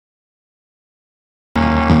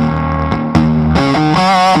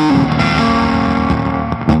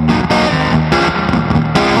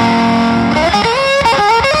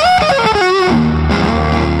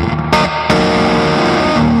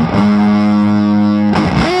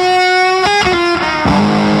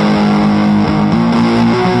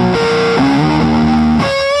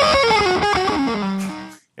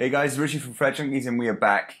guys, Richie from Fret Junkies, and we are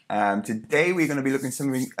back. Today we're going to be looking at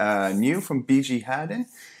something new from B.G Harding.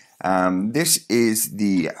 This is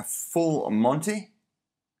the full Monty.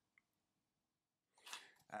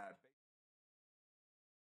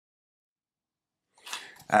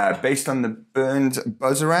 Based on the Burns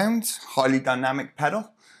Buzzaround, highly dynamic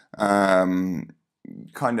pedal. Kind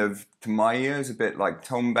of, to my ears, a bit like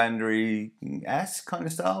Tonebender-esque kind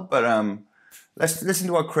of style, but let's listen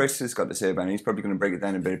to what Chris has got to say about it. He's probably going to break it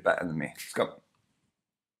down a bit better than me. Let's go.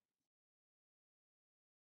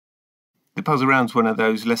 The Buzzaround's one of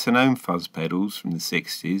those lesser-known fuzz pedals from the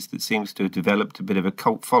 60s that seems to have developed a bit of a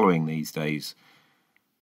cult following these days.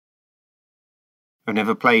 I've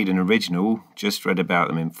never played an original, just read about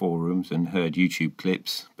them in forums and heard YouTube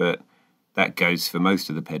clips, but that goes for most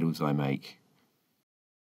of the pedals I make.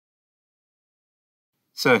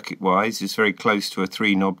 Circuit-wise, it's very close to a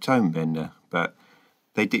 3-knob Tonebender, but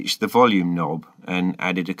they ditched the volume knob and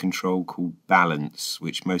added a control called balance,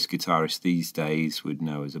 which most guitarists these days would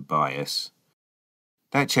know as a bias.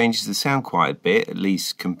 That changes the sound quite a bit, at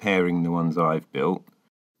least comparing the ones I've built.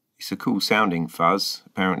 It's a cool sounding fuzz.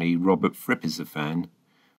 Apparently Robert Fripp is a fan.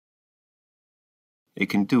 It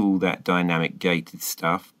can do all that dynamic gated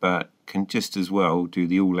stuff, but can just as well do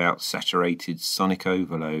the all-out saturated sonic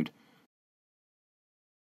overload.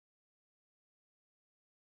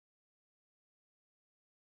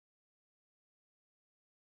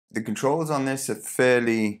 The controls on this are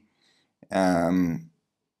fairly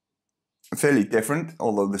different,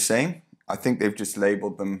 although the same. I think they've just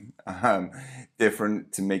labeled them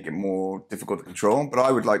different to make it more difficult to control. But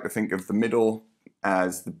I would like to think of the middle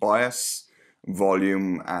as the bias,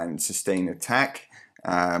 volume, and sustain attack.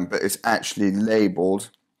 But it's actually labeled.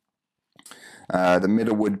 The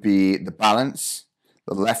middle would be the balance.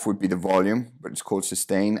 The left would be the volume, but it's called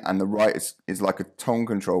sustain. And the right is like a tone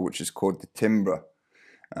control, which is called the Timbre.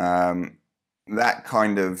 That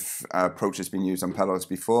kind of approach has been used on pedals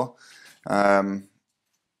before.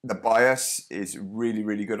 The bias is really,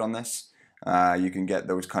 really good on this. You can get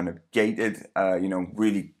those kind of gated,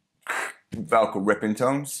 really Velcro ripping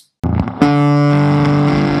tones.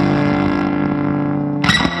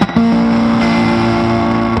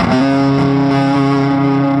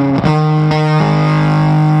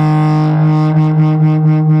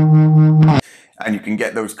 And you can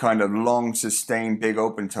get those kind of long, sustained, big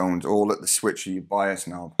open tones all at the switch of your bias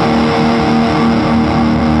knob.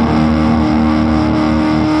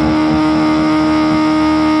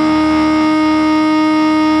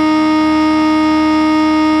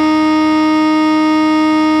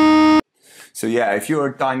 So yeah, if you're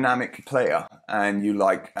a dynamic player and you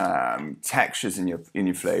like textures in your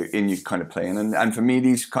kind of playing, and for me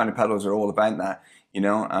these kind of pedals are all about that.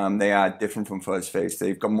 They are different from Fuzzface.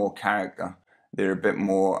 They've got more character. They're a bit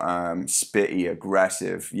more spitty,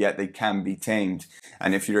 aggressive, yet they can be tamed.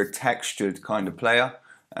 And if you're a textured kind of player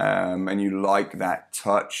and you like that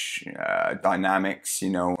touch, dynamics,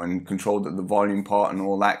 and controlled at the volume part and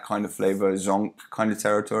all that kind of flavor, Zonk kind of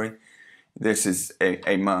territory, this is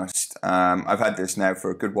a must. I've had this now for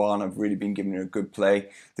a good while and I've really been giving it a good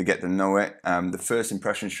play to get to know it. The first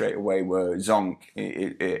impression straight away were Zonk.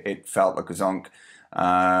 It felt like a Zonk.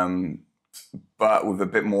 But with a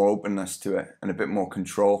bit more openness to it and a bit more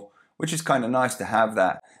control, which is kind of nice to have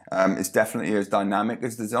that. It's definitely as dynamic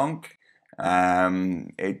as the Zonk.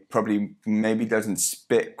 It probably maybe doesn't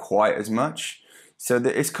spit quite as much. So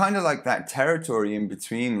it's kind of like that territory in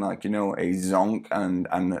between, like, a Zonk and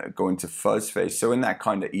going to Fuzzface. So in that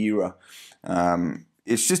kind of era,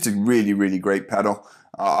 it's just a really, really great pedal.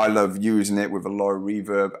 I love using it with a lot of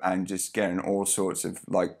reverb and just getting all sorts of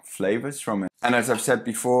flavors from it. And as I've said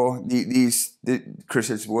before,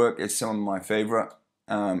 Chris's work is some of my favorite.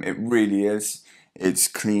 It really is. It's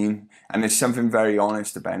clean and there's something very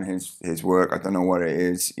honest about his work. I don't know what it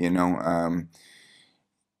is,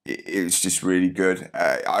 it's just really good.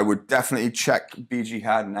 I would definitely check B.G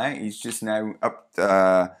Harding out. He's just now up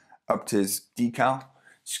to his decal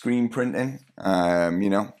screen printing.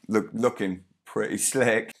 Looking pretty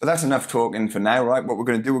slick. But that's enough talking for now, right? What we're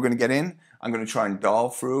going to do, we're going to get in. I'm going to try and dial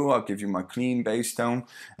through. I'll give you my clean bass tone.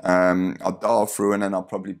 I'll dial through and then I'll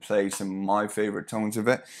probably play some of my favorite tones of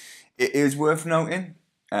it. It is worth noting,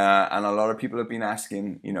 and a lot of people have been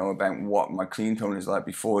asking, about what my clean tone is like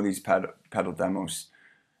before these pedal demos.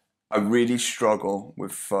 I really struggle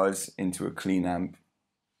with fuzz into a clean amp.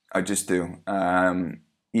 I just do.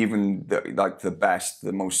 Even the best,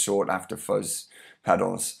 the most sought after fuzz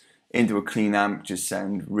pedals into a clean amp just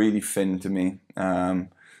sound really thin to me.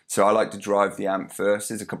 So I like to drive the amp first.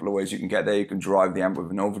 There's a couple of ways you can get there. You can drive the amp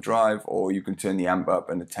with an overdrive, or you can turn the amp up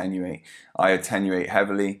and attenuate. I attenuate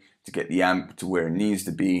heavily to get the amp to where it needs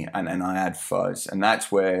to be, and then I add fuzz, and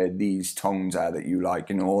that's where these tones are that you like,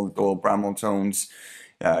 you know, all Bramwell tones,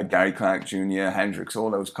 Gary Clark Jr., Hendrix,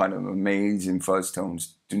 all those kind of amazing fuzz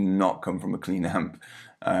tones do not come from a clean amp.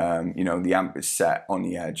 You know, the amp is set on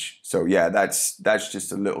the edge. So yeah, that's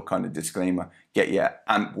just a little kind of disclaimer. Get your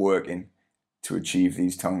amp working to achieve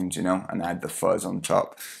these tones, you know, and add the fuzz on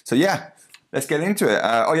top. So yeah, let's get into it.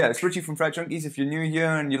 Oh yeah, it's Richie from Fret Junkies. If you're new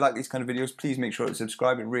here and you like these kind of videos, please make sure to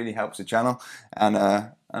subscribe. It really helps the channel. And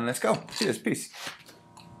let's go. Cheers. Peace.